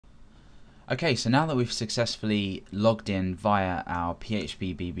Okay, so now that we've successfully logged in via our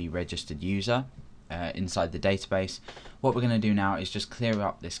phpBB registered user inside the database, what we're going to do now is just clear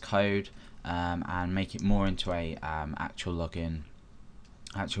up this code and make it more into a actual login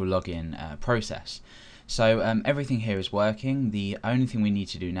process. So everything here is working. The only thing we need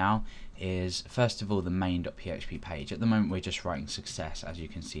to do now is first of all the main.php page. At the moment we're just writing success, as you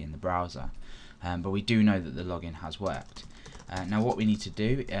can see in the browser, but we do know that the login has worked. Now what we need to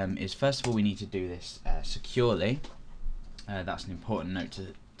do is first of all we need to do this securely. That's an important note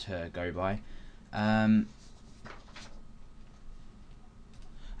to go by. And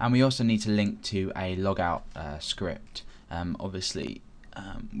we also need to link to a logout script. Obviously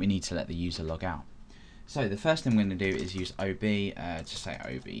we need to let the user log out. So the first thing we're going to do is use OB to say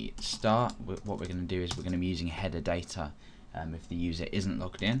OB start. What we're going to do is we're going to be using header data if the user isn't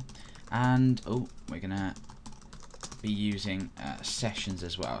logged in, and we're going to be using sessions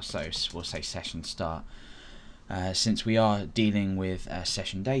as well. So we'll say session start since we are dealing with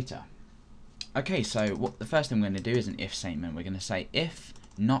session data. Okay, so what the first thing we're going to do is an if statement. We're going to say if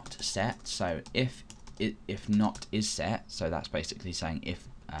not set. So if not is set, so that's basically saying if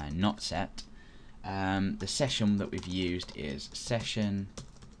not set. The session that we've used is session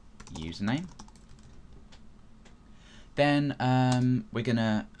username. Then we're going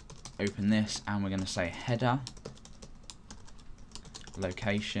to open this and we're going to say header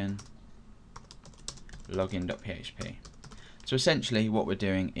location login.php. So essentially what we're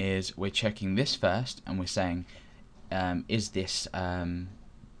doing is we're checking this first and we're saying is this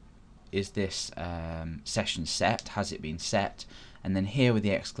session set, has it been set, and then here with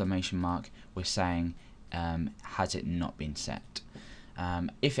the exclamation mark we're saying has it not been set.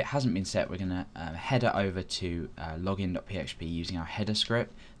 If it hasn't been set, we're going to header over to login.php using our header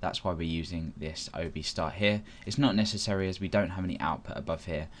script. That's why we're using this OB start here. It's not necessary as we don't have any output above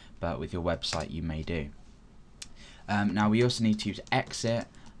here, but with your website you may do. Now we also need to use exit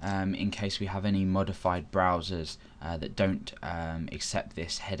in case we have any modified browsers that don't accept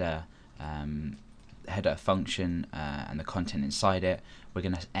this header function and the content inside it. We're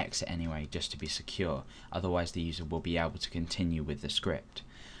going to exit anyway just to be secure, otherwise the user will be able to continue with the script.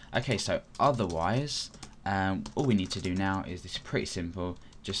 Okay, so otherwise all we need to do now is this pretty simple,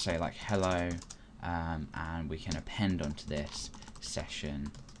 just say like hello and we can append onto this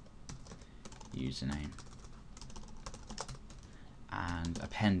session username and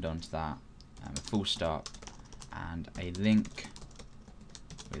append onto that a full stop and a link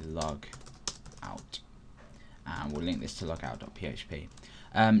with log out, and we'll link this to logout.php.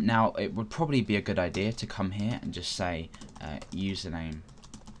 Now it would probably be a good idea to come here and just say username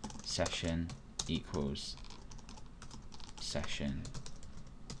session equals session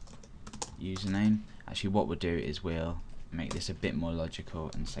username. Actually what we'll do is we'll make this a bit more logical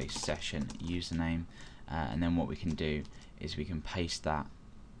and say session username, and then what we can do is we can paste that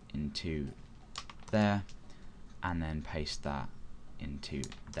into there and then paste that into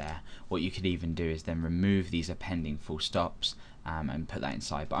there. What you could even do is then remove these appending full stops and put that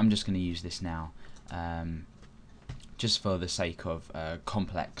inside, but I'm just going to use this now just for the sake of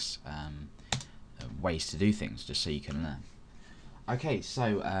complex ways to do things, just so you can learn. Okay,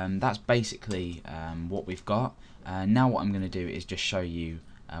 so that's basically what we've got. Now what I'm going to do is just show you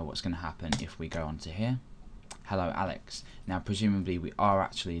what's going to happen if we go onto here. Hello Alex. Now presumably we are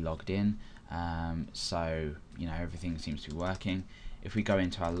actually logged in, so you know everything seems to be working. If we go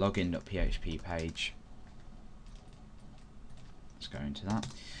into our login.php page, let's go into that,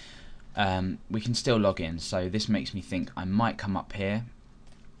 we can still log in. So this makes me think I might come up here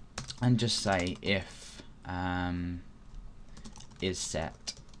and just say if is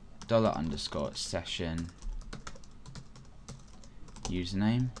set $_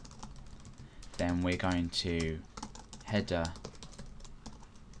 username, then we're going to header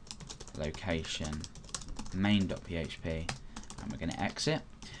location main.php and we're going to exit.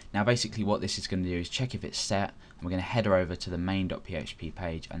 Now basically what this is going to do is check if it's set, and we're going to header over to the main.php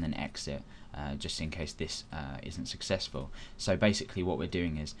page and then exit just in case this isn't successful. So basically what we're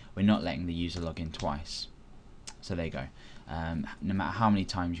doing is we're not letting the user log in twice. So there you go. No matter how many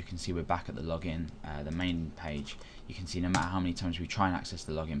times, you can see we're back at the login, the main page. You can see no matter how many times we try and access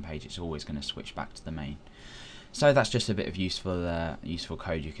the login page, it's always going to switch back to the main. So that's just a bit of useful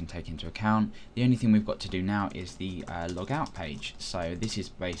code you can take into account. The only thing we've got to do now is the logout page. So this is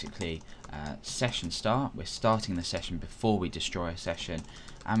basically session start. We're starting the session before we destroy a session,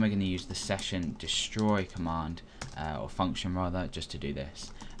 and we're going to use the session destroy command or function rather, just to do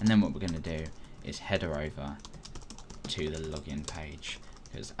this. And then what we're going to do is header over to the login page,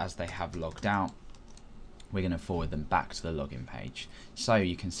 because as they have logged out, we're going to forward them back to the login page. So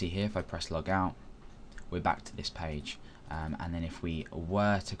you can see here, if I press log out, we're back to this page, and then if we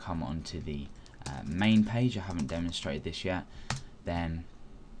were to come onto the main page, I haven't demonstrated this yet, then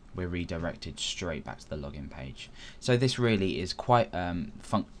we're redirected straight back to the login page. So this really is quite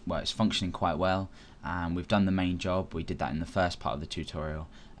it's functioning quite well, and we've done the main job. We did that in the first part of the tutorial,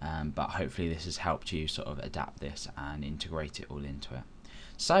 but hopefully this has helped you sort of adapt this and integrate it all into it.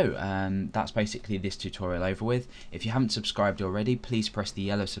 So that's basically this tutorial over with. If you haven't subscribed already, please press the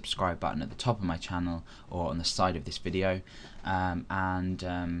yellow subscribe button at the top of my channel or on the side of this video,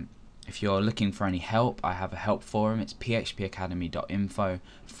 if you're looking for any help, I have a help forum. It's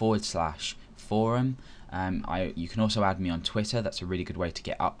phpacademy.info/forum. You can also add me on Twitter. That's a really good way to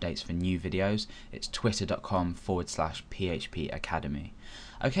get updates for new videos. It's twitter.com/phpacademy.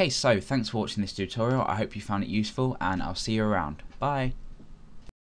 Okay, so thanks for watching this tutorial. I hope you found it useful, and I'll see you around. Bye.